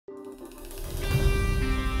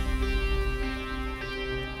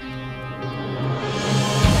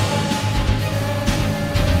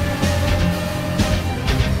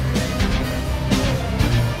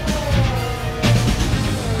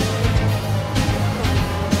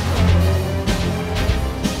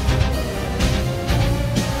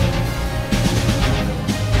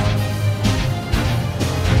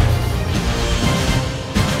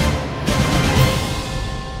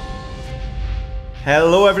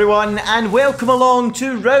everyone, and welcome along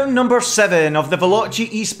to round number 7 of the Veloce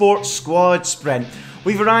Esports Squad Sprint.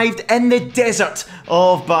 We've arrived in the desert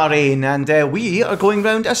of Bahrain, and we are going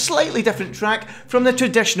round a slightly different track from the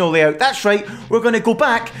traditional layout. That's right, we're going to go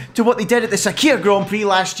back to what they did at the Sakir Grand Prix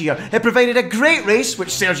last year. It provided a great race, which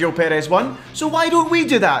Sergio Perez won, so why don't we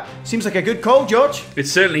do that? Seems like a good call, George. It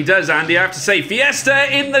certainly does, Andy. I have to say,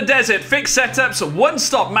 Fiesta in the desert, fixed setups,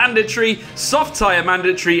 one-stop mandatory, soft tyre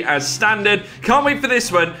mandatory as standard. Can't wait for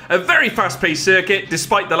this one. A very fast-paced circuit,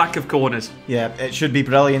 despite the lack of corners. Yeah, it should be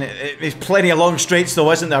brilliant. There's plenty of long straights though,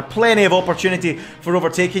 isn't there? Plenty of opportunity for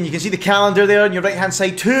overtaking. You can see the calendar there on your right hand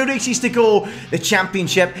side. 2 races to go. The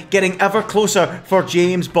championship getting ever closer for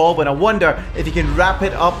James Baldwin. I wonder if he can wrap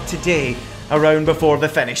it up today around before the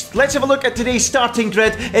finish. Let's have a look at today's starting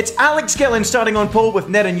grid. It's Alex Gillen starting on pole with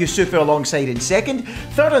Niran Yusufu alongside in second.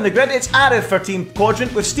 Third on the grid, it's Arif for Team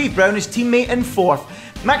Quadrant with Steve Brown as teammate in fourth.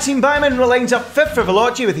 Maxime Byman lines up fifth for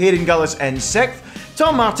Veloce with Hayden Gullis in sixth.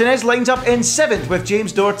 Tom Martinez lines up in seventh with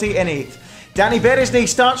James Doherty in eighth. Danny Beresnay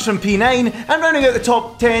starts from P9, and rounding out the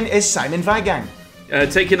top 10 is Simon Weigang.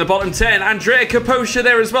 Taking the bottom 10, Andrea Kaposha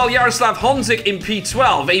there as well, Jaroslav Honzik in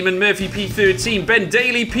P12, Eamon Murphy P13, Ben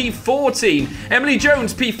Daly P14, Emily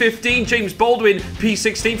Jones P15, James Baldwin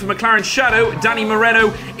P16 for McLaren Shadow, Danny Moreno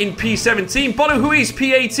in P17, Bono Huis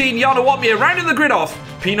P18, Jarno Opmeer rounding the grid off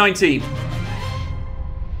P19.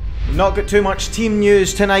 Not got too much team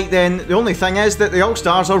news tonight then. The only thing is that the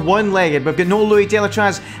All-Stars are one-legged. We've got no Louis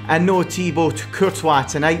Deletraz and no Thibaut Courtois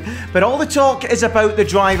tonight. But all the talk is about the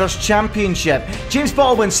Drivers' Championship. James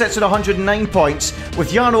Baldwin sits at 109 points,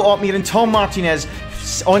 with Jarno Opmeer and Tom Martinez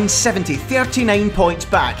on 70, 39 points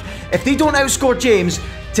back. If they don't outscore James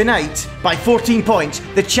tonight by 14 points,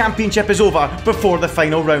 the championship is over before the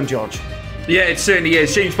final round, George. Yeah, it certainly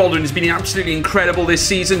is. James Baldwin has been absolutely incredible this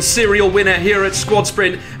season. Serial winner here at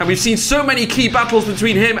SquadSprint. And we've seen so many key battles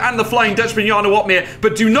between him and the Flying Dutchman Jarno Opmeer.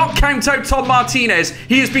 But do not count out Tom Martinez.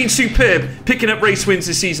 He has been superb, picking up race wins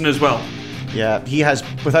this season as well. Yeah, he has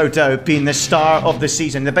without doubt been the star of the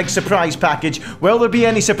season, the big surprise package. Will there be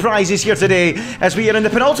any surprises here today as we are in the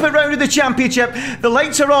penultimate round of the championship? The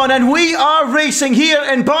lights are on and we are racing here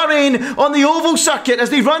in Bahrain on the oval circuit as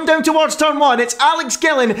they run down towards turn 1. It's Alex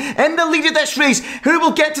Gillen in the lead of this race. Who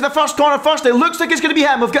will get to the first corner first? It looks like it's going to be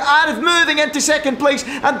him. We've got Arif moving into second place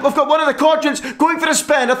and we've got one of the quadrants going for a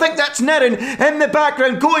spin. I think that's Niran in the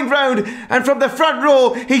background going round, and from the front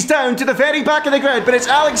row he's down to the very back of the grid, but it's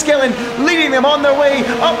Alex Gillen leading them on their way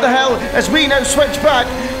up the hill as we now switch back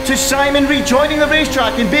to Simon rejoining the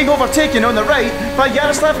racetrack and being overtaken on the right by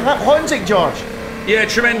Jaroslav Honzik, George. Yeah,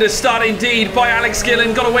 tremendous start indeed by Alex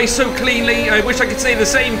Gillen. Got away so cleanly. I wish I could say the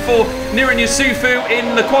same for Niran Yusufu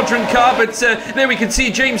in the quadrant car, but there we can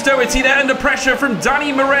see James Doherty there under pressure from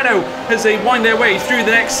Danny Moreno as they wind their way through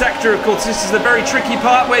the next sector. Of course, this is the very tricky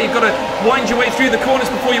part where you've got to wind your way through the corners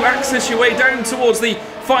before you access your way down towards the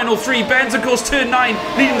final 3 bends. Of course, turn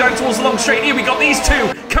 9 leading down towards the long straight. Here we got these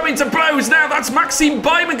two coming to blows now. That's Maxime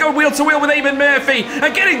Byman going wheel to wheel with Eamon Murphy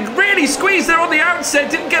and getting really squeezed there on the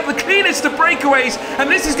outset. Didn't get the cleanest of breakaways, and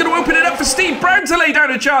this is going to open it up for Steve Brown to lay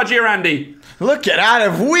down a charge here, Andy. Look at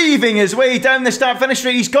Arif weaving his way down the start-finish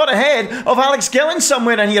straight. He's got ahead of Alex Gillen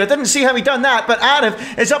somewhere in here. I didn't see how he done that, but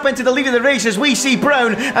Arif is up into the lead of the race as we see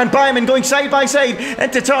Brown and Byman going side by side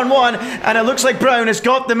into turn 1, and it looks like Brown has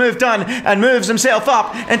got the move done and moves himself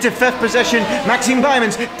up into 5th position. Maxime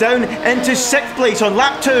Byman's down into 6th place on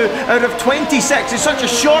lap 2 out of 26. It's such a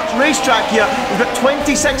short racetrack here. We've got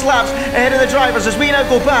 26 laps ahead of the drivers as we now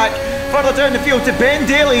go back further down the field to Ben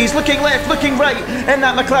Daly. He's looking left, looking right in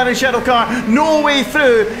that McLaren Shadow car. No way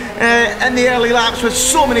through in the early laps with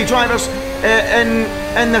so many drivers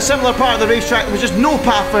in the similar part of the racetrack. There was just no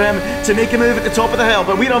path for him to make a move at the top of the hill.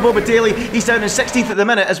 But we're on board with Daly. He's down in 16th at the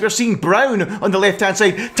minute as we're seeing Brown on the left-hand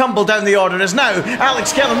side tumble down the order as now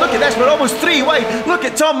Alex Gillen. Look at this, we're almost 3 wide. Look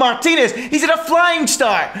at Tom Martinez. He's at a flying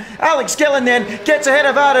start. Alex Gillen then gets ahead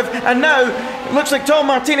of Arif, and now it looks like Tom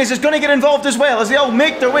Martinez is going to get involved as well as they all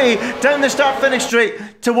make their way down the start-finish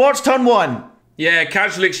straight towards turn 1. Yeah,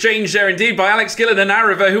 casual exchange there indeed by Alex Gillen and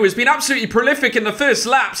Arif, who has been absolutely prolific in the first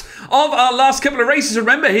laps of our last couple of races.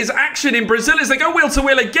 Remember his action in Brazil as they go wheel to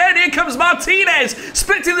wheel again. Here comes Martinez,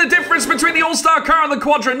 splitting the difference between the All-Star car and the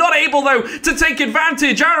quadrant. Not able, though, to take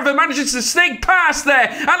advantage. Arif manages to snake past there.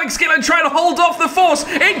 Alex Gillen trying to hold off the force.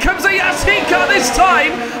 In comes a Yashin car this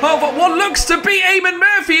time of what looks to be Eamon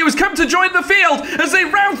Murphy. Murphy, who's come to join the field as they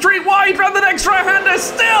round 3 wide round the next right-hander.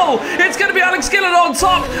 Still, it's going to be Alex Gillen on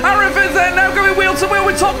top. Arif is there now going wheel to wheel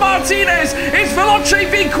with Tom Martinez. It's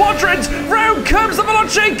Veloce v Quadrant. Round comes the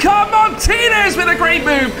Veloce car. Martinez with a great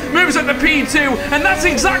move. Moves up to P2, and that's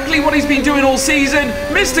exactly what he's been doing all season.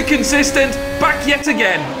 Mr. Consistent, back yet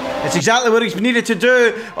again. It's exactly what he's needed to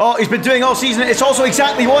do. Oh, he's been doing all season. It's also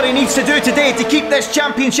exactly what he needs to do today to keep this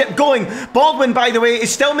championship going. Baldwin, by the way,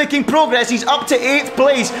 is still making progress. He's up to 8th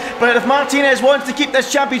place. But if Martinez wants to keep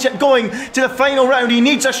this championship going to the final round, he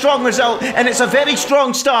needs a strong result, and it's a very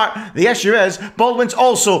strong start. The issue is, Baldwin's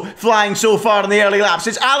also flying so far in the early laps.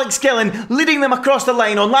 It's Alex Gillen leading them across the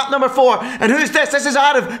line on lap number 4. And who's this? This is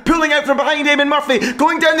Arif pulling out from behind Eamon Murphy,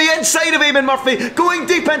 going down the inside of Eamon Murphy, going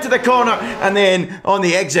deep into the corner, and then on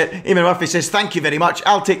the exit, Eamon Murphy says, thank you very much,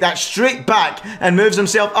 I'll take that straight back, and moves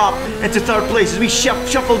himself up into 3rd place as we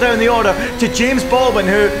shuffle down the order to James Baldwin,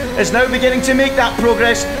 who is now beginning to make that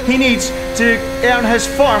progress he needs to earn his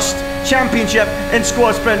first championship in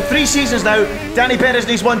SquadSprint. 3 seasons now. Danny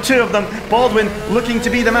Beresney's won 2 of them. Baldwin looking to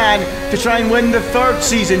be the man to try and win the 3rd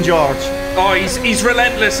season, George. Oh, he's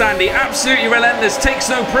relentless, Andy. Absolutely relentless. Takes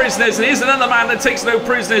no prisoners. And here's another man that takes no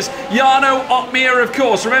prisoners. Jarno Opmeer, of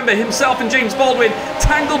course. Remember, himself and James Baldwin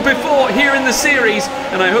tangled before here in the series.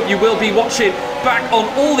 And I hope you will be watching back on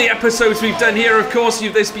all the episodes we've done here, of course.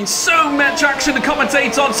 There's been so much action to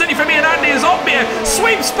commentate on. Certainly for me and Andy as Opmeer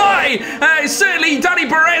sweeps by. Certainly Danny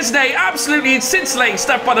Beresney, absolutely scintillating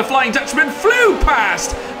stuff by the Flying Dutchman. Flew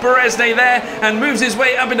past Beresney there and moves his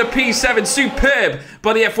way up into P7. Superb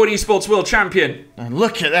by the F1 Esports World Champion. And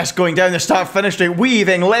look at this going down the start-finish straight,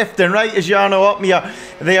 weaving left and right as Jarno Opmeer.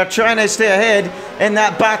 They are trying to stay ahead in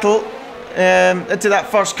that battle into that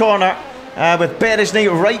first corner. With Beresney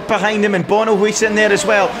right behind him and Bono Huis in there as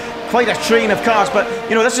well. Quite a train of cars, but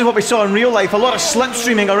you know, this is what we saw in real life. A lot of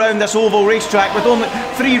slipstreaming around this oval racetrack with only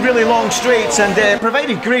 3 really long straights, and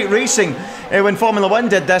provided great racing when Formula 1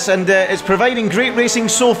 did this, and it's providing great racing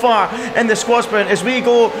so far in the SquadSprint as we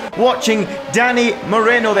go watching Danny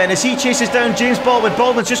Moreno then as he chases down James Baldwin.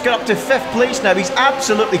 Baldwin's just got up to 5th place now. He's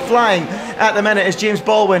absolutely flying at the minute as James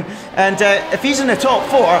Baldwin, and if he's in the top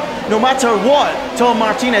 4, no matter what Tom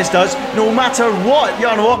Martinez does, no matter what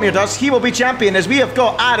Jarno Opmeer does, he will be champion, as we have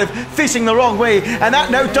got Arif facing the wrong way, and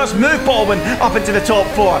that now does move Baldwin up into the top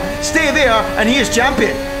 4. Stay there and he is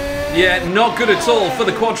champion. Yeah, not good at all for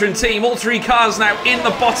the Quadrant team. All 3 cars now in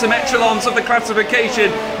the bottom echelons of the classification.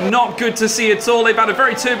 Not good to see at all. They've had a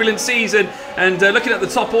very turbulent season. And looking at the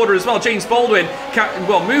top order as well, James Baldwin,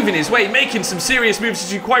 well, moving his way, making some serious moves,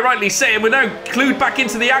 as you quite rightly say. And we're now clued back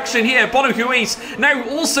into the action here. Bono Huis now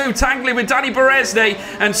also tangling with Danny Beresney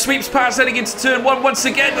and sweeps past heading into turn 1. Once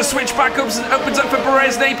again, the switch back opens up for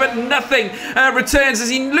Beresney, but nothing returns as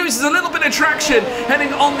he loses a little bit of traction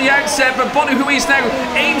heading on the outset. But Bono Huis now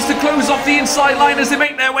aims to close off the inside line as they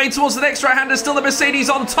make their way towards the next right-hander. Still the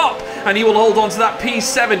Mercedes on top, and he will hold on to that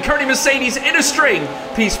P7. Currently Mercedes in a string.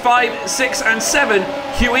 P5, 6 and 7.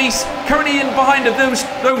 Huis currently in behind of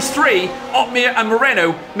those 3. Opmeer and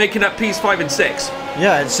Moreno making up P5 and 6.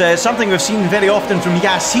 Yeah, it's something we've seen very often from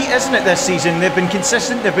Yas Heat, isn't it, this season? They've been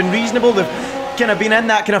consistent, they've been reasonable, they've kind of been in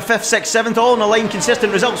that kind of 5th, 6th, 7th, all in a line,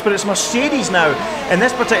 consistent results, but it's Mercedes now in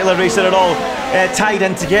this particular race that are all tied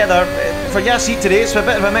in together. For Yas Heat today, it's a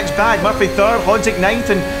bit of a mixed bag. Murphy 3rd, Honzik 9th,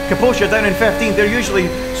 and Kaposha down in 15th. They're usually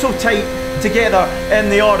so tight together in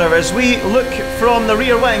the order as we look from the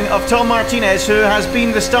rear wing of Tom Martinez, who has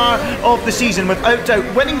been the star of the season without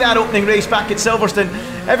doubt, winning that opening race back at Silverstone.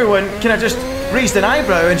 Everyone kind of just raised an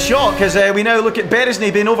eyebrow in shock as we now look at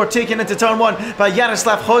Beresney being overtaken into turn 1 by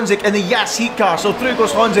Jaroslav Honzik in the Yas Heat car. So through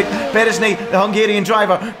goes Honzik, Beresney, the Hungarian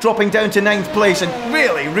driver, dropping down to 9th place, and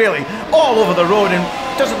really all over the road,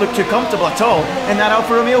 and doesn't look too comfortable at all in that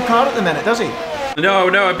Alfa Romeo car at the minute, does he? No,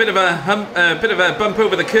 a bit of a bump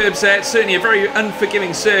over the curbs there. It's certainly a very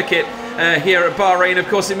unforgiving circuit here at Bahrain. Of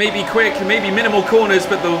course, it may be quick, maybe minimal corners,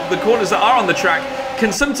 but the corners that are on the track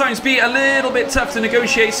can sometimes be a little bit tough to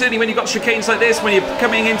negotiate, certainly when you've got chicanes like this, when you're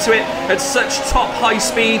coming into it at such top high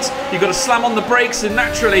speeds. You've got to slam on the brakes, and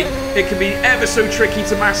naturally it can be ever so tricky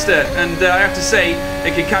to master, and I have to say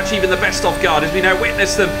it can catch even the best off guard as we now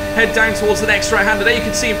witness them head down towards the next right-hander. There you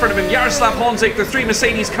can see in front of him Jaroslav Honzik, the 3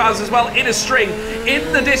 Mercedes cars as well in a string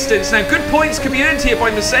in the distance. Now good points can be earned here by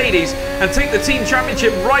Mercedes and take the team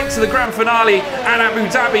championship right to the grand finale at Abu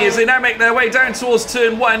Dhabi as they now make their way down towards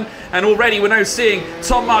turn 1, and already we're now seeing see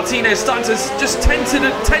Tom Martinez starting to just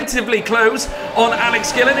tentatively close on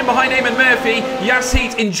Alex Gillen. In behind Eamon Murphy,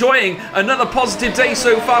 Yasheet enjoying another positive day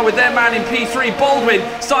so far with their man in P3. Baldwin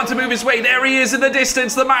starting to move his way. There he is in the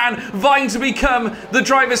distance. The man vying to become the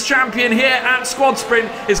drivers' champion here at Squad Sprint.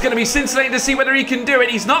 It's going to be scintillating to see whether he can do it.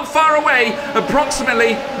 He's not far away,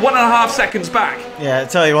 approximately 1.5 seconds back. Yeah, I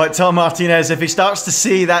tell you what, Tom Martinez, if he starts to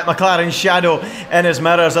see that McLaren shadow in his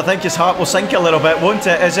mirrors, I think his heart will sink a little bit, won't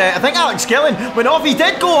it? I think Alex Gillen went off. He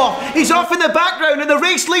did go off. He's off in the background, and the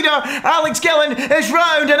race leader, Alex Gillen, is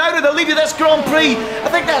round and out of the lead of this Grand Prix. I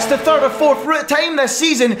think that's the third or fourth time this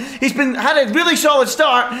season he's had a really solid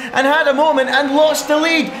start and had a moment and lost the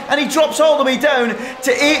lead, and he drops all the way down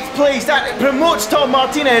to 8th place. That promotes Tom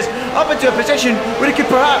Martinez up into a position where he could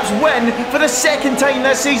perhaps win for the second time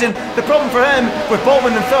this season. The problem for him, with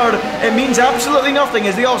Baldwin in third, it means absolutely nothing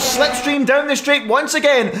as they all slipstream down the straight once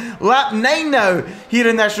again. Lap 9 now here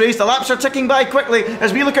in this race. The laps are ticking by quickly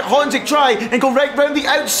as we look at Honzik try and go right round the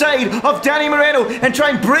outside of Danny Moreno and try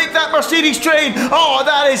and break that Mercedes train. Oh,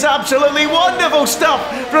 that is absolutely wonderful stuff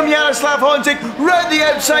from Jaroslav Honzik round the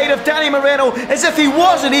outside of Danny Moreno as if he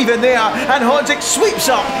wasn't even there, and Honzik sweeps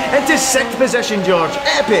up into 6th position, George.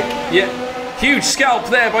 Epic. Yeah. Huge scalp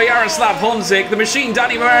there by Jaroslav Honzik. The machine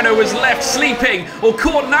Danny Moreno was left sleeping, or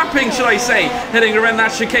caught napping, should I say, heading around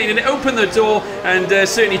that chicane, and it opened the door and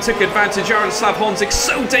certainly took advantage. Jaroslav Honzik,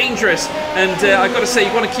 so dangerous, and I've got to say,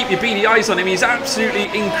 you want to keep your beady eyes on him. He's absolutely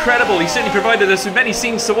incredible. He certainly provided us with many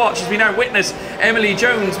scenes to watch as we now witness Emily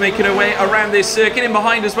Jones making her way around this circuit. In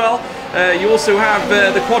behind as well, you also have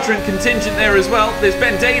the quadrant contingent there as well. There's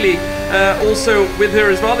Ben Daly also with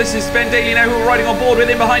her as well. This is Ben Daly now who we're riding on board with.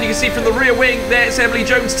 In behind, you can see from the rear wing, there's Emily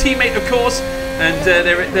Jones' teammate, of course, and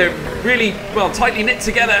they're really, well, tightly knit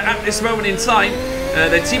together at this moment in time.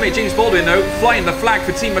 Their teammate James Baldwin, though, flying the flag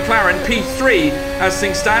for Team McLaren, P3 as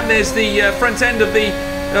things stand. There's the front end of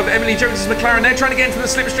Emily Jones' McLaren there, trying to get into the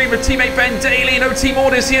slipstream of teammate Ben Daly. No team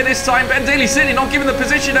orders here this time. Ben Daly certainly not giving the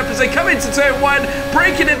position up as they come into turn 1,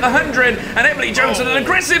 breaking in the 100, and Emily Jones with an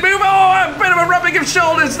aggressive move. Oh, a bit of a rubbing of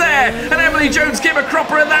shoulders there, and Emily Jones gave a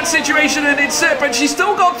cropper in that situation, and it's it, but she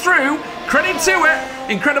still got through. Credit to her.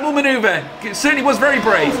 Incredible manoeuvre. It certainly was very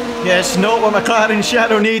brave. Yes, not what McLaren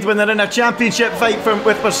Shadow need when they're in a championship fight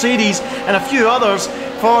with Mercedes and a few others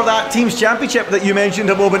for that team's championship that you mentioned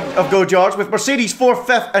a moment ago, George. With Mercedes 4th,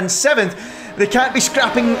 5th and 7th, they can't be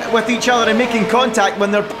scrapping with each other and making contact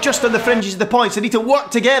when they're just on the fringes of the points. They need to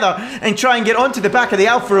work together and try and get onto the back of the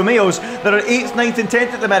Alfa Romeos that are 8th, 9th and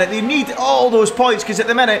 10th at the minute. They need all those points because at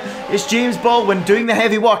the minute it's James Baldwin doing the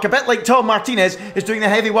heavy work, a bit like Tom Martinez is doing the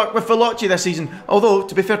heavy work with Veloce this season. Although,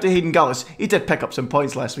 to be fair to Hayden Gullis, he did pick up some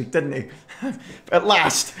points last week, didn't he? At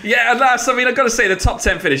last. Yeah, at last. I mean, I've got to say, the top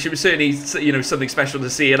 10 finish, it was certainly, you know, something special to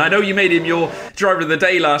see. And I know you made him your driver of the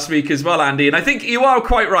day last week as well, Andy. And I think you are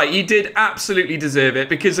quite right. He did absolutely deserve it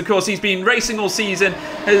because, of course, he's been racing all season,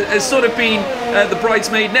 has sort of been the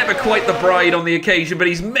bridesmaid, never quite the bride on the occasion, but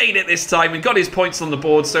he's made it this time and got his points on the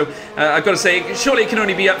board. So I've got to say, surely it can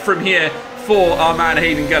only be up from here for our man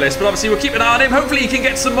Hayden Gullis. But obviously, we'll keep an eye on him. Hopefully, he can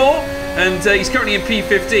get some more. And he's currently in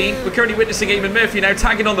P15. We're currently witnessing Eamon Murphy now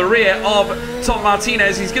tagging on the rear of Tom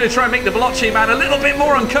Martinez. He's going to try and make the Veloce man a little bit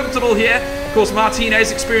more uncomfortable here. Of course,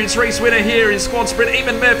 Martinez, experienced race winner here in Squad Sprint.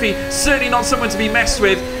 Eamon Murphy, certainly not someone to be messed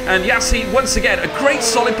with. And Yasheet, once again, a great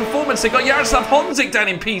solid performance. They've got Jaroslav Honzik down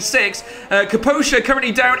in P6. Kaposha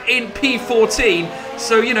currently down in P14.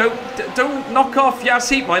 So, you know, don't knock off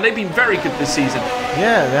Yasheet, mind. They've been very good this season.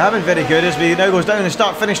 Yeah, they have been very good as we now goes down and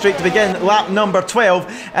start-finish straight to begin lap number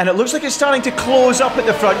 12. And it looks like it's starting to close up at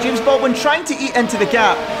the front. James Baldwin trying to eat into the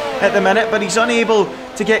gap at the minute, but he's unable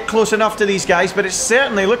to get close enough to these guys. But it's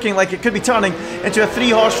certainly looking like it could be turning into a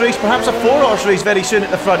 3-horse race, perhaps a 4-horse race very soon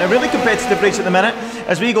at the front. A really competitive race at the minute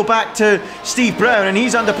as we go back to Steve Brown, and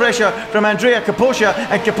he's under pressure from Andrea Kaposha,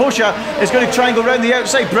 and Kaposha is going to try and go round the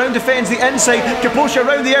outside. Brown defends the inside, Kaposha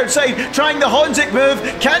round the outside, trying the Honzik move,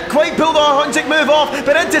 can't quite pull the Honzik move off,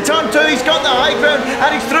 but into turn 2 he's got the high ground,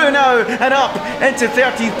 and he's through now and up into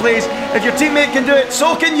 13th place. If your teammate can do it,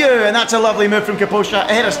 so can you, and that's a lovely move from Kaposha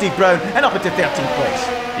ahead of Steve Brown and up into 13th place.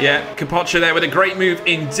 Yeah, Kaposha there with a great move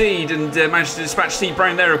indeed, and managed to dispatch Steve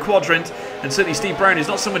Brown there a quadrant. And certainly Steve Brown is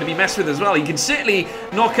not someone to be messed with as well. He can certainly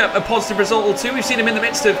knock up a positive result or two. We've seen him in the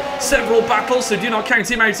midst of several battles, so do not count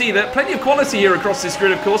him out either. Plenty of quality here across this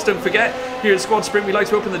grid, of course. Don't forget, here at Squad Sprint, we like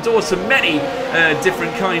to open the doors to many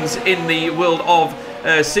different kinds in the world of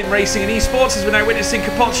sim racing and esports, as we're now witnessing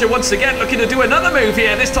Kapocha once again looking to do another move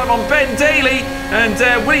here, this time on Ben Daly.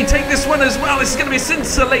 And will he take this one as well? This is going to be a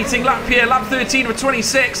scintillating lap here, lap 13 of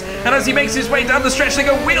 26. And as he makes his way down the stretch, they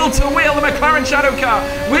go wheel to wheel, the McLaren Shadow car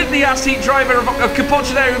with the ass heat driver of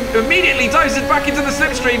Kapocha there, who immediately dives it back into the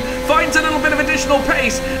slipstream, finds a little bit of additional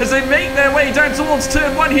pace as they make their way down towards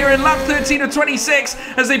turn 1 here in lap 13 of 26.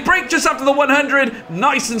 As they break just after the 100,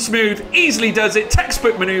 nice and smooth, easily does it,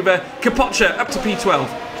 textbook maneuver. Kapocha up to P12.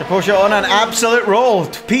 Kapocha on an absolute roll.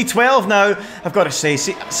 P12 now. I've got to say,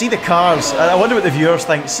 see the cars. I wonder what the viewers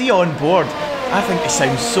think. See on board. I think they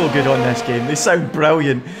sound so good on this game. They sound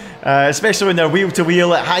brilliant. Especially when they're wheel to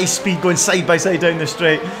wheel at high speed, going side by side down the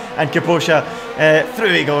straight. And Kapocha,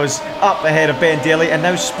 through he goes, up ahead of Ben Daly, and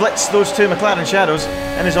now splits those two McLaren Shadows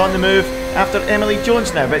and is on the move after Emily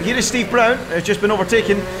Jones now. But here is Steve Brown, who's just been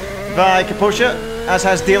overtaken by Kapocha, as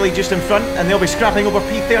has Daly just in front, and they'll be scrapping over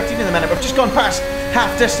P13 in a minute. We've just gone past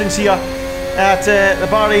half distance here at the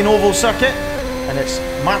Bahrain Oval Circuit, and it's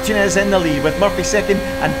Martinez in the lead with Murphy second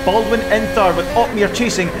and Baldwin in third, with Opmeer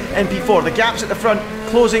chasing in P4. The gaps at the front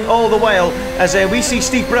closing all the while as we see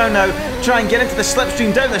Steve Brown now try and get into the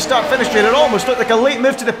slipstream down the start-finish straight. It almost looked like a late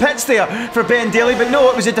move to the pits there for Ben Daly, but no,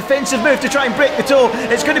 it was a defensive move to try and break the toe.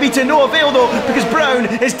 It's going to be to no avail though, because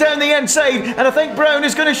Brown is down the inside, and I think Brown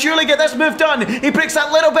is going to surely get this move done. He breaks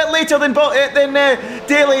that little bit later than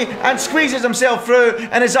Daly and squeezes himself through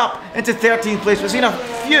and is up into 13th place. We've seen a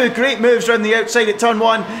few great moves around the outside at turn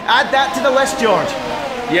 1. Add that to the list, George.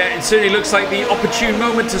 Yeah, it certainly looks like the opportune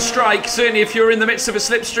moment to strike. Certainly if you're in the midst of a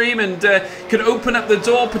slipstream and could open up the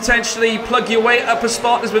door, potentially plug your way up a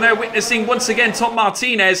spot, as we're now witnessing once again Tom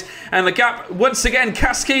Martinez, and the gap once again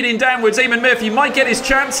cascading downwards. Eamon Murphy might get his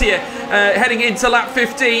chance here heading into lap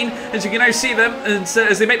 15, as you can now see them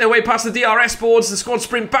as they make their way past the DRS boards, the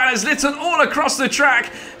SquadSprint banners littered all across the track,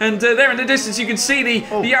 and there in the distance you can see the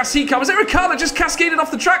RC car. Was there a car that just cascaded off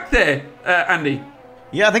the track there, Andy?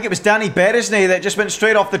 Yeah, I think it was Danny Beresney that just went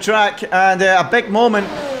straight off the track, and a big moment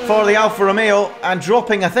for the Alfa Romeo, and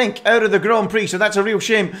dropping, I think, out of the Grand Prix, so that's a real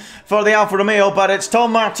shame for the Alfa Romeo. But it's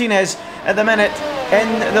Tom Martinez at the minute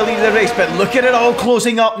in the lead of the race. But look at it all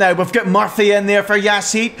closing up now. We've got Murphy in there for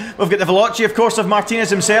Yassit, we've got the Veloce, of course, of Martinez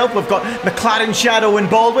himself, we've got McLaren Shadow and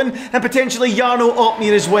Baldwin, and potentially Jarno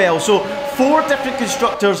Opmeer as well. So 4 different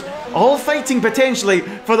constructors all fighting potentially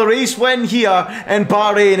for the race win here in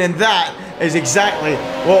Bahrain, and that is exactly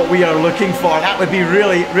what we are looking for. That would be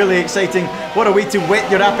really, really exciting. What a way to whet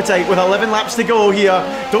your appetite with 11 laps to go here.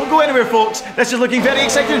 Don't go anywhere, folks. This is looking very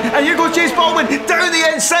exciting. And here goes Chase Baldwin down the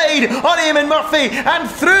inside on Eamon Murphy, and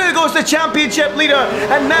through goes the championship leader.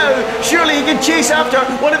 And now surely he can chase after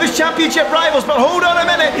one of his championship rivals. But hold on a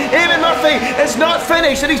minute, Eamon Murphy is not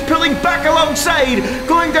finished, and he's pulling back alongside,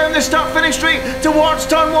 going down the start-finish straight towards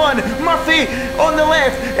turn 1. Murphy on the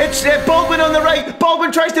left, it's Baldwin on the right.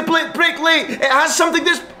 Baldwin tries to brake late. It has something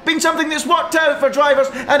that's worked out for drivers,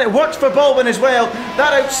 and it works for Baldwin as well.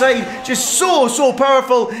 That outside just so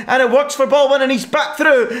powerful, and it works for Baldwin, and he's back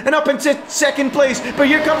through and up into 2nd place. But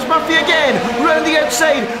here comes Murphy again, round the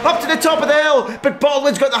outside, up to the top of the hill, but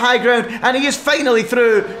Baldwin's got the high ground, and he is finally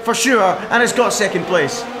through for sure, and has got 2nd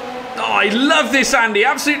place. Oh, I love this, Andy.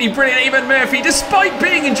 Absolutely brilliant. Eamon Murphy, despite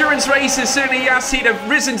being endurance races, certainly Yassit have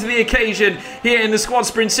risen to the occasion here in the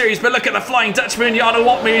SquadSprint series. But look at the Flying Dutchman, Jarno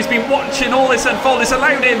Opmeer. He's been watching all this unfold. It's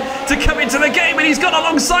allowed him to come into the game, and he's got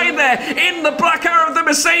alongside there in the black arrow of the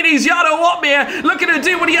Mercedes, Jarno Opmeer, looking to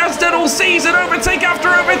do what he has done all season. Overtake after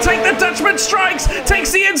overtake. The Dutchman strikes,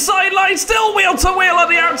 takes the inside line, still wheel to wheel on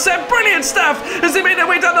the outset. Brilliant stuff as they make their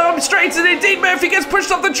way down the home straight. And indeed, Murphy gets pushed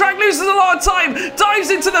off the track, loses a lot of time, dives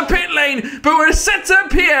into the pit lane. But we're set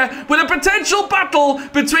up here with a potential battle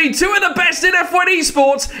between 2 of the best in F1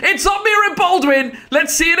 Esports. It's Opmeer and Baldwin.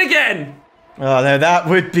 Let's see it again. Oh, now that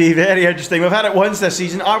would be very interesting. We've had it once this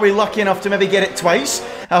season. Are we lucky enough to maybe get it twice?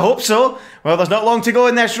 I hope so. Well, there's not long to go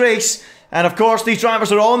in this race. And of course, these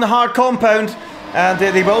drivers are all in the hard compound, and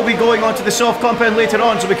they will be going on to the soft compound later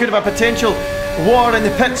on. So we could have a potential war in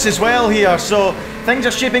the pits as well here. So things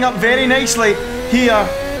are shaping up very nicely here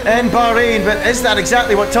in Bahrain. But is that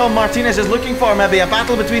exactly what Tom Martinez is looking for? Maybe a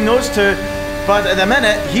battle between those two. But at the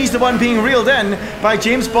minute, he's the one being reeled in by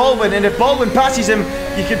James Baldwin, and if Baldwin passes him,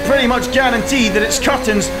 you could pretty much guarantee that it's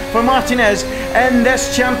curtains for Martinez in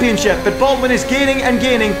this championship. But Baldwin is gaining and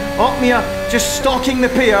gaining. Opmeer just stalking the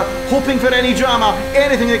pair, hoping for any drama,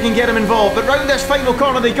 anything that can get him involved. But round this final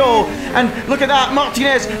corner they go, and look at that,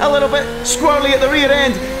 Martinez a little bit squirrely at the rear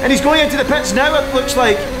end, and he's going into the pits now, it looks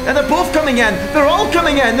like. And they're both coming in. They're all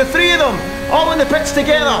coming in, the three of them, all in the pits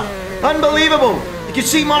together. Unbelievable. You can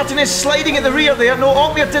see Martinez sliding at the rear there. No,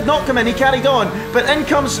 Opmeer did not come in, he carried on. But in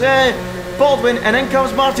comes Baldwin, and in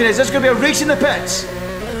comes Martinez. There's going to be a race in the pits.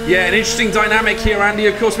 Yeah, an interesting dynamic here, Andy.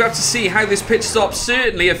 Of course, we have to see how this pit stop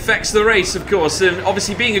certainly affects the race, of course. And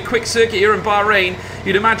obviously, being a quick circuit here in Bahrain,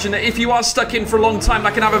 you'd imagine that if you are stuck in for a long time,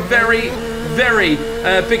 that can have a very, very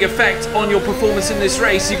big effect on your performance in this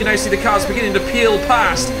race. You can now see the cars beginning to peel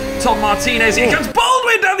past Tom Martinez. Here comes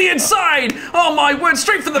Baldwin down the inside. Oh my word,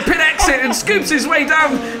 straight from the pit exit and scoops his way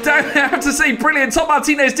down. I have to say, brilliant. Tom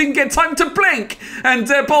Martinez didn't get time to blink. And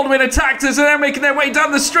Baldwin attacked us and they're making their way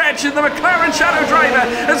down the stretch. And the McLaren Shadow driver,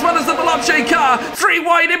 as well as the Veloce car, 3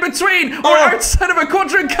 wide in between, or outside of a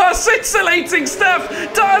quadrant car, scintillating stuff.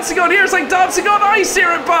 Dancing on here, it's like dancing on ice here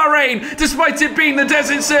at Bahrain, despite it being the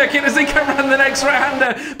desert circuit as they come around the next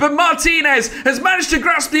rounder. But Martinez has managed to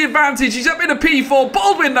grasp the advantage. He's up in a P4.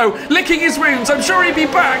 Baldwin, though, licking his wounds. I'm sure he'll be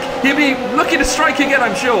back. He'll be looking to strike again,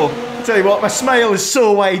 I'm sure. Tell you what, my smile is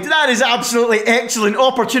so wide. That is absolutely excellent,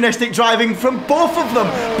 opportunistic driving from both of them.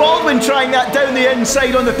 Baldwin trying that down the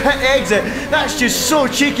inside on the pit exit. That's just so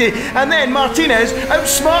cheeky. And then Martinez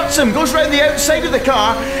outsmarts him, goes round the outside of the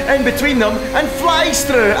car, in between them, and flies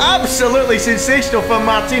through. Absolutely sensational from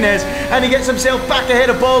Martinez. And he gets himself back ahead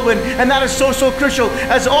of Baldwin, and that is so, so crucial,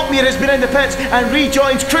 as Opmeer has been in the pits and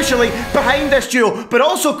rejoins crucially behind this duo. But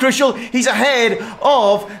also crucial, he's ahead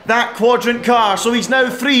of that quadrant car, so he's now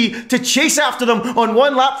free to chase after them on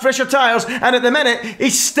one lap, fresher tyres, and at the minute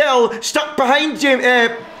he's still stuck behind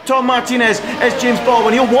Tom Martinez as James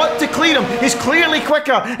Baldwin. He'll want to clear him. He's clearly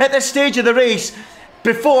quicker at this stage of the race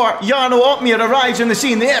before Jarno Opmeer arrives on the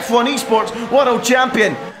scene, the F1 Esports World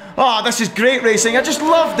Champion. Oh, this is great racing. I just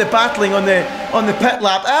love the battling on the pit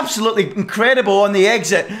lap. Absolutely incredible on the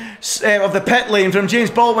exit of the pit lane from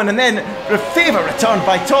James Baldwin, and then the favour return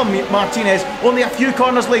by Tom Martinez only a few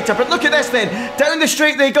corners later. But look at this then. Down the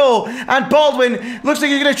straight they go, and Baldwin looks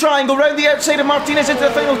like he's going to try and go round the outside of Martinez into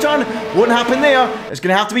the final turn. Won't happen there. It's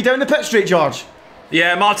going to have to be down the pit straight, George.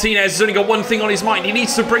 Yeah, Martinez has only got one thing on his mind. He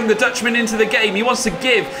needs to bring the Dutchman into the game. He wants to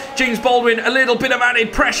give James Baldwin a little bit of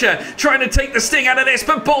added pressure, trying to take the sting out of this.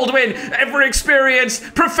 But Baldwin, ever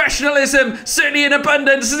experienced, professionalism certainly in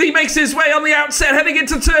abundance as he makes his way on the outset, heading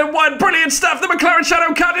into turn 1. Brilliant stuff. The McLaren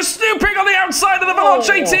Shadow car just snooping on the outside of the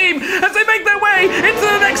Veloce team as they make their way into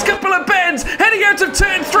the next couple of bends, heading out of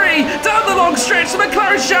turn 3, down the long stretch. The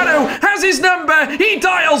McLaren Shadow has his number. He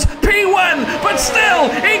dials P1, but still,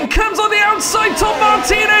 in comes on the outside Tom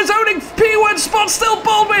Martinez owning P1 spot, still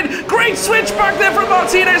Baldwin. Great switch back there from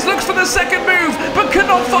Martinez. Looks for the second move, but could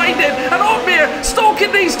not find it. And Opmeer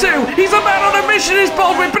stalking these two. He's a man on a mission, is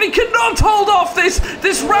Baldwin, but he cannot hold off this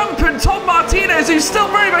rampant Tom Martinez, who's still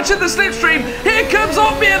very much in the slipstream. Here comes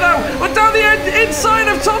Opmeer, though, but down the inside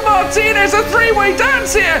of Tom Martinez. A three-way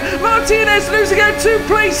dance here. Martinez losing out 2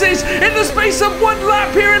 places in the space of 1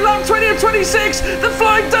 lap here in lap 20 of 26. The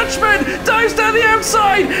Flying Dutchman dives down the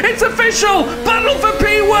outside. It's official. Battle for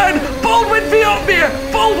P1. Baldwin v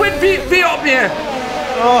Opmeer. Baldwin v Opmeer.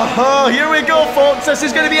 Oh, here we go, folks. This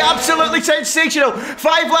is going to be absolutely sensational.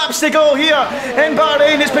 5 laps to go here in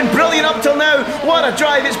Bahrain. It's been brilliant up till now. What a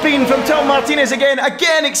drive it's been from Tom Martinez again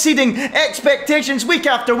exceeding expectations week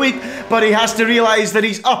after week. But he has to realise that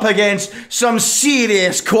he's up against some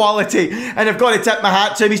serious quality. And I've got to tip my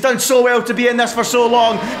hat to him. He's done so well to be in this for so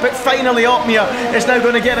long. But finally, Opmeer is now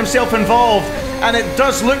going to get himself involved. And it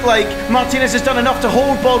does look like Martinez has done enough to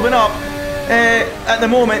hold Baldwin up at the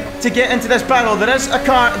moment to get into this battle. There is a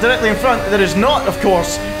car directly in front. There is not, of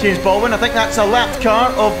course, James Baldwin. I think that's a lapped car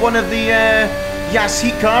of one of the Yas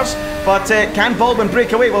Heat cars. But can Baldwin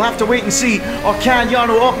break away? We'll have to wait and see. Or can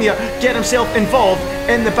Jarno Opmeer get himself involved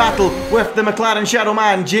in the battle with the McLaren Shadow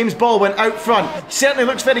man, James Baldwin, out front? He certainly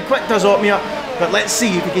looks very quick, does Opmeer. But let's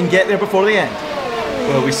see if he can get there before the end.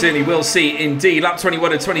 Well, we certainly will see indeed. Lap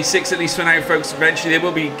 21 and 26, at least for now, folks. Eventually, they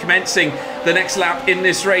will be commencing the next lap in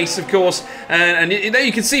this race, of course. And there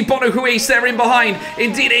you can see Bono Huis there in behind.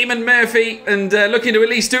 Indeed, Eamon Murphy, and looking to at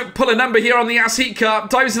least pull a number here on the Yas Heat car.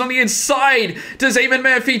 Dives in on the inside. Does Eamon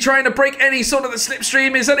Murphy trying to break any sort of the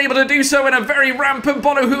slipstream? Is unable to do so, and a very rampant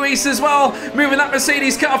Bono Huis as well. Moving that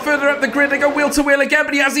Mercedes car further up the grid. They go wheel to wheel again,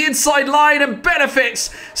 but he has the inside line and benefits.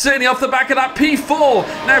 Certainly off the back of that P4.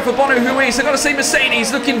 Now for Bono Huis, I've got to say Mercedes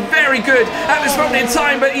looking very good at this moment in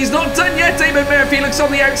time, but he's not done yet. Eamon Murphy looks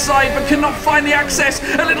on the outside, but cannot find the access.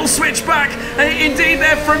 A little switchback indeed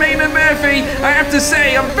there from Eamon Murphy. I have to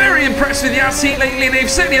say, I'm very impressed with Yas Heat lately. They've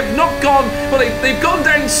certainly have not gone, well, they've gone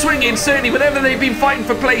down swinging. Certainly, whenever they've been fighting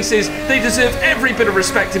for places, they deserve every bit of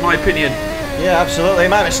respect, in my opinion. Yeah, absolutely.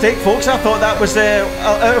 My mistake, folks. I thought that was the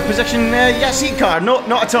out of position Yas Heat car. No,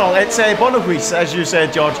 not at all. It's Bono Huis, as you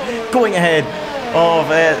said, George, going ahead of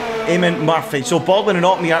Eamon Murphy. So Baldwin and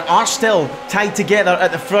Opmeer are still tied together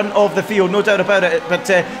at the front of the field, no doubt about it. But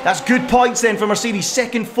that's good points then for Mercedes.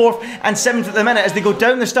 2nd, 4th and 7th at the minute as they go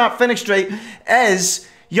down the start-finish straight. Is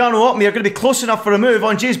Jarno Opmeer going to be close enough for a move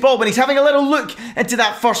on James Baldwin? He's having a little look into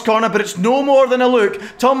that first corner, but it's no more than a look.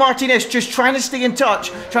 Tom Martinez just trying to stay in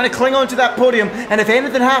touch, trying to cling on to that podium, and if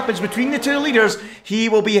anything happens between the two leaders, he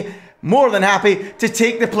will be more than happy to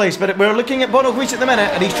take the place. But we're looking at Bono Huis at the minute,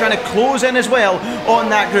 and he's trying to close in as well on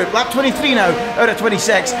that group. Lap 23 now out of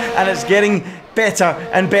 26, and it's getting better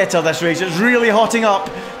and better, this race. It's really hotting up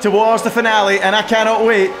towards the finale, and I cannot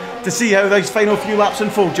wait to see how those final few laps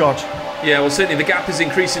unfold, George. Yeah, well, certainly the gap is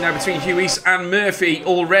increasing now between Huis and Murphy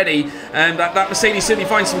already. And that Mercedes certainly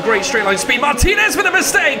finds some great straight line speed. Martinez with a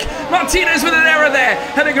mistake! Martinez with an error there.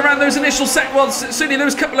 Heading around those initial certainly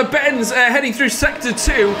those couple of bends heading through sector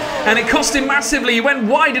 2. And it cost him massively. He went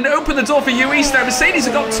wide and opened the door for Huis. Now, Mercedes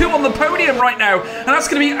have got 2 on the podium right now. And that's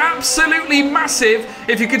going to be absolutely massive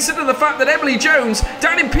if you consider the fact that Emily Jones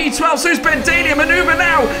down in P12. So is Ben Daly. A manoeuvre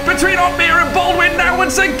now between Opmeer and Baldwin now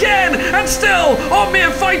once again. And still,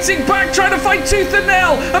 Opmeer fighting back, trying to fight tooth and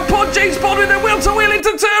nail, and James Baldwin then wheel to wheel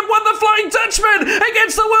into turn 1, the Flying Dutchman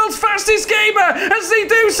against the world's fastest gamer as they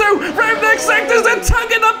do so round their sectors. They're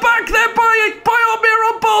tugging the back there by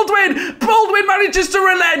Opmeer on Baldwin. Baldwin manages to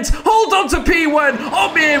relent, hold on to P1,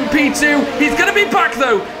 Opmeer in P2. He's going to be back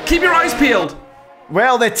though. Keep your eyes peeled.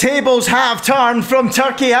 Well, the tables have turned from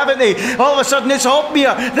Turkey, haven't they? All of a sudden, it's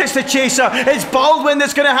Opmeer that's the chaser. It's Baldwin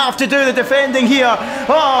that's going to have to do the defending here.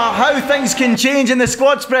 Oh, how things can change in the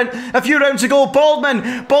squad sprint. A few rounds ago,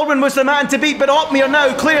 Baldwin was the man to beat, but Opmeer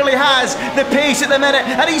now clearly has the pace at the minute,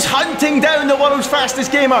 and he's hunting down the world's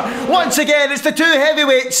fastest gamer. Once again, it's the 2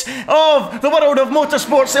 heavyweights of the world of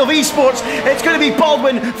motorsports, of esports. It's going to be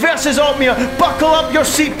Baldwin versus Opmeer. Buckle up your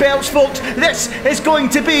seatbelts, folks. This is going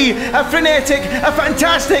to be a frenetic, a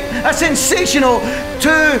fantastic, a sensational 2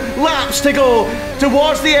 laps to go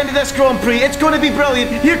towards the end of this Grand Prix. It's going to be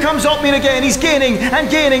brilliant. Here comes Opmeer again. He's gaining and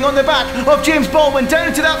gaining on the back of James Baldwin down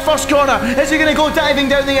into that first corner. Is he going to go diving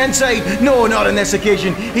down the inside? No, not on this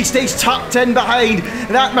occasion. He stays tucked in behind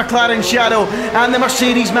that McLaren shadow, and the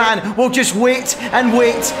Mercedes man will just wait and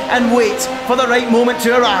wait and wait for the right moment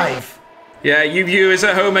to arrive. Yeah, you viewers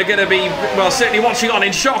at home are going to be, well, certainly watching on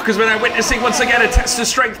in shock as we're now witnessing once again a test of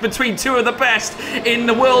strength between 2 of the best in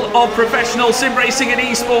the world of professional sim racing and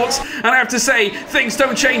esports. And I have to say, things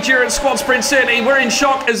don't change here at SquadSprint. Certainly, we're in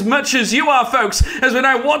shock as much as you are, folks, as we're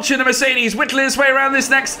now watching the Mercedes whittling his way around this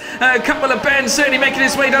next couple of bends, certainly making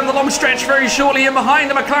his way down the long stretch very shortly in behind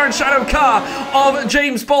the McLaren shadow car of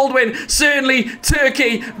James Baldwin. Certainly,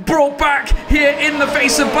 Turkey brought back here in the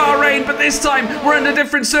face of Bahrain, but this time we're under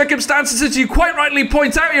different circumstances. As you quite rightly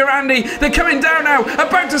point out here, Andy, they're coming down now,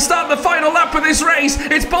 about to start the final lap of this race.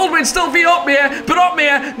 It's Baldwin still v Opmeer, but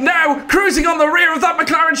Opmeer now cruising on the rear of that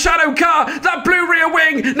McLaren shadow car, that blue rear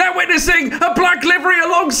wing, now witnessing a black livery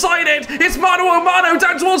alongside it. It's Mano O'Mano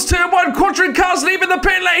down towards turn 1, quadrant cars leaving the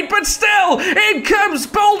pit lane, but still, in comes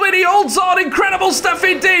Baldwin, he holds on, incredible stuff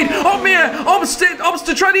indeed. Opmeer opts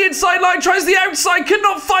to try the inside line, tries the outside, could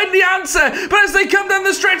not find the answer, but as they come down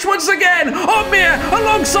the stretch once again, Opmeer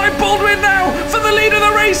alongside Baldwin now for the lead of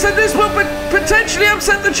the race, and this will potentially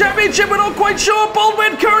upset the championship. We're not quite sure.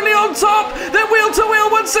 Baldwin currently on top. They're wheel to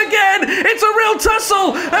wheel once again. It's a real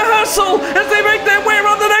tussle, a hustle as they make their way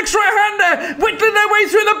around the next right-hander, whittling their way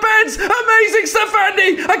through the bends. Amazing stuff,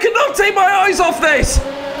 Andy. I cannot take my eyes off this.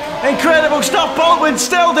 Incredible stuff. Baldwin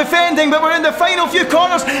still defending, but we're in the final few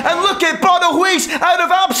corners, and look at Bono Huis out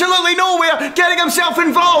of absolutely nowhere getting himself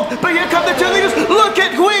involved. But here come the 2 leaders. Look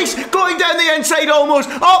at Huis going down the inside almost.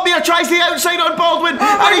 Opmeer tries the outside on Baldwin,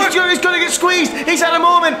 and he's going to get squeezed. He's had a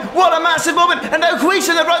moment. What a massive moment. And now Huis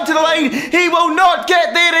in the run to the line. He will not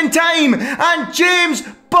get there in time, and James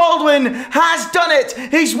Baldwin has done it.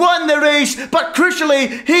 He's won the race, but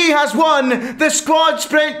crucially, he has won the Squad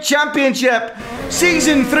Sprint Championship.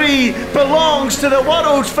 Season 3 belongs to the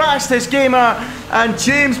world's fastest gamer, and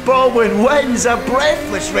James Baldwin wins a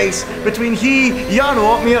breathless race between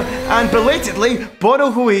Jarno Opmeer, and belatedly Bono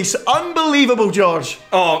Huis. Unbelievable, George.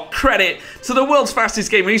 Oh, credit to the world's fastest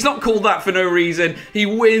gamer. He's not called that for no reason. He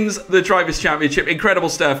wins the Drivers' Championship. Incredible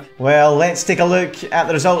stuff. Well, let's take a look at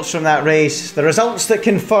the results from that race. The results that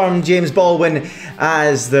confirm James Baldwin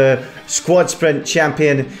as the Squad Sprint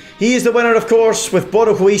champion. He is the winner, of course, with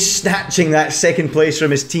Bono Huis snatching that 2nd place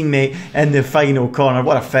from his teammate in the final corner.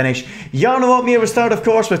 What a finish. Jarno Opmeer was 3rd, of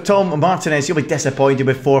course, with Tom Martinez. He'll be disappointed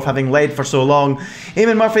with 4th, having led for so long.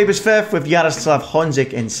 Eamon Murphy was 5th, with Jaroslav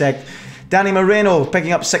Honzik in 6th. Danny Moreno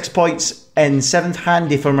picking up 6 points in 7th,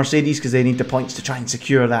 handy for Mercedes because they need the points to try and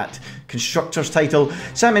secure that Constructors title.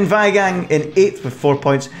 Simon Weigang in 8th with 4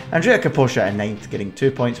 points. Andrea Kaposha in 9th, getting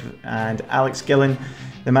 2 points. And Alex Gillen,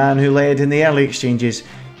 the man who led in the early exchanges,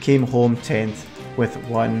 came home 10th with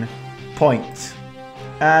 1 point.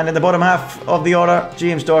 And in the bottom half of the order,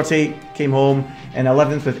 James Doherty came home in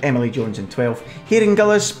 11th with Emily Jones in 12th. Hayden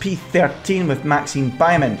Gillis P13 with Maxine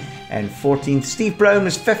Byman in 14th. Steve Brown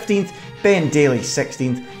was 15th. Ben Daly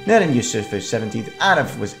 16th. Naren Yusuf was 17th.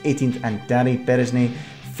 Arif was 18th. And Danny Beresney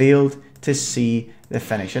failed to see the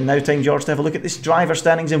finish. And now time, George, to have a look at this driver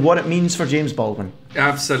standings and what it means for James Baldwin.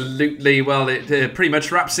 Absolutely. Well, it pretty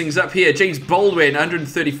much wraps things up here. James Baldwin,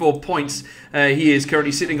 134 points. He is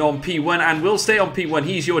currently sitting on P1 and will stay on P1.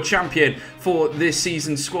 He's your champion for this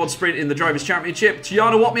season's Squad Sprint in the Drivers' Championship.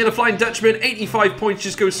 Jarno Opmeer, the Flying Dutchman, 85 points,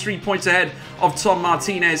 just goes 3 points ahead of Tom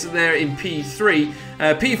Martinez there in P3.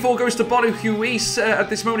 P4 goes to Bono Huis at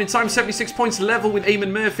this moment in time, 76 points, level with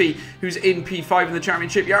Eamon Murphy, who's in P5 in the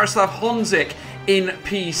championship. Jaroslav Honzik in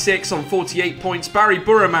P6 on 48 points. Barry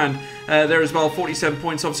Burraman there as well, 47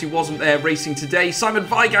 points, obviously wasn't there racing today. Simon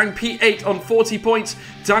Weigang, P8 on 40 points.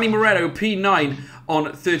 Danny Moreno, P9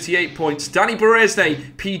 on 38 points. Danny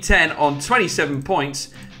Beresney, P10 on 27 points.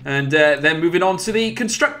 And then moving on to the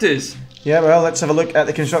Constructors. Yeah, well, let's have a look at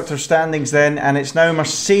the Constructors standings then. And it's now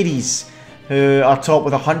Mercedes who are top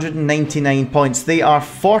with 199 points. They are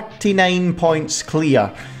 49 points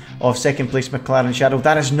clear of second place McLaren Shadow.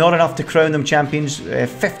 That is not enough to crown them champions.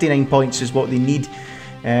 59 points is what they need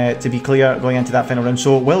to be clear going into that final round.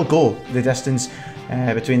 So it will go the distance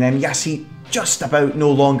between them. Yassi just about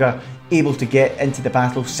no longer able to get into the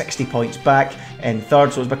battle, 60 points back in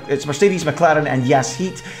third. So it's Mercedes, McLaren and Yas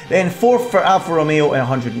Heat. Then fourth for Alfa Romeo in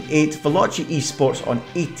 108. Veloce Esports on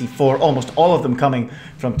 84, almost all of them coming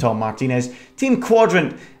from Tom Martinez. Team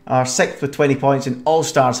Quadrant are 6th with 20 points, and All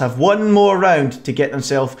Stars have one more round to get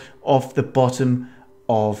themselves off the bottom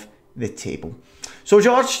of the table. So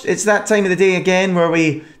George, it's that time of the day again where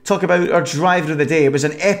we talk about our driver of the day. It was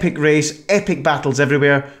an epic race, epic battles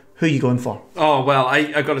everywhere. Who are you going for? Oh, well,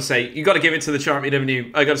 I got to say, you got to give it to the champion of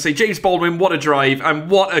new. I got to say, James Baldwin, what a drive and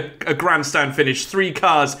what a grandstand finish. 3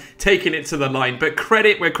 cars taking it to the line. But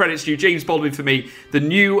credit where credit's due. James Baldwin, for me, the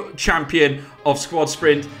new champion of Squad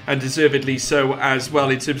Sprint, and deservedly so as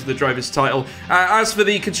well in terms of the driver's title. As for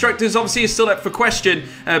the Constructors, obviously it's still up for question,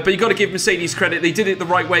 but you got to give Mercedes credit. They did it the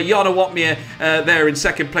right way. Jarno Opmeer there in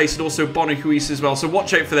 2nd place, and also Bono Huis as well. So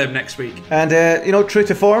watch out for them next week. And you know, true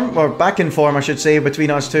to form, or back in form, I should say,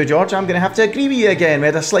 between us two, George, I'm going to have to agree with you again. We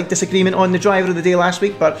had a slight disagreement on the driver of the day last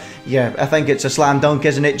week, but yeah, I think it's a slam dunk,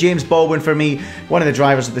 isn't it? James Baldwin, for me, one of the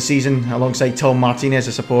drivers of the season, alongside Tom Martinez,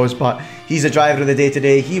 I suppose, but he's the driver of the day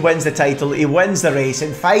today. He wins the title, he wins the race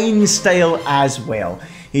in fine style as well.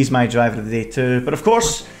 He's my driver of the day too. But of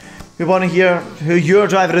course, we want to hear who your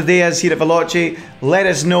driver of the day is here at Veloce. Let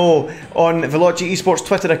us know on Veloce Esports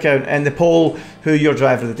Twitter account and the poll who your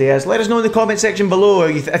driver of the day is. Let us know in the comment section below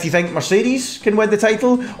if you think Mercedes can win the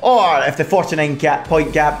title, or if the 49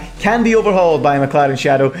 point gap can be overhauled by McLaren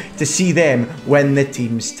Shadow to see them win the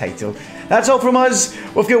team's title. That's all from us.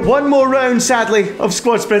 We've got one more round, sadly, of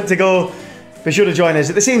Squad Sprint to go. Be sure to join us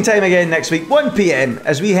at the same time again next week, 1 PM,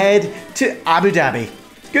 as we head to Abu Dhabi.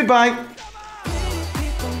 Goodbye.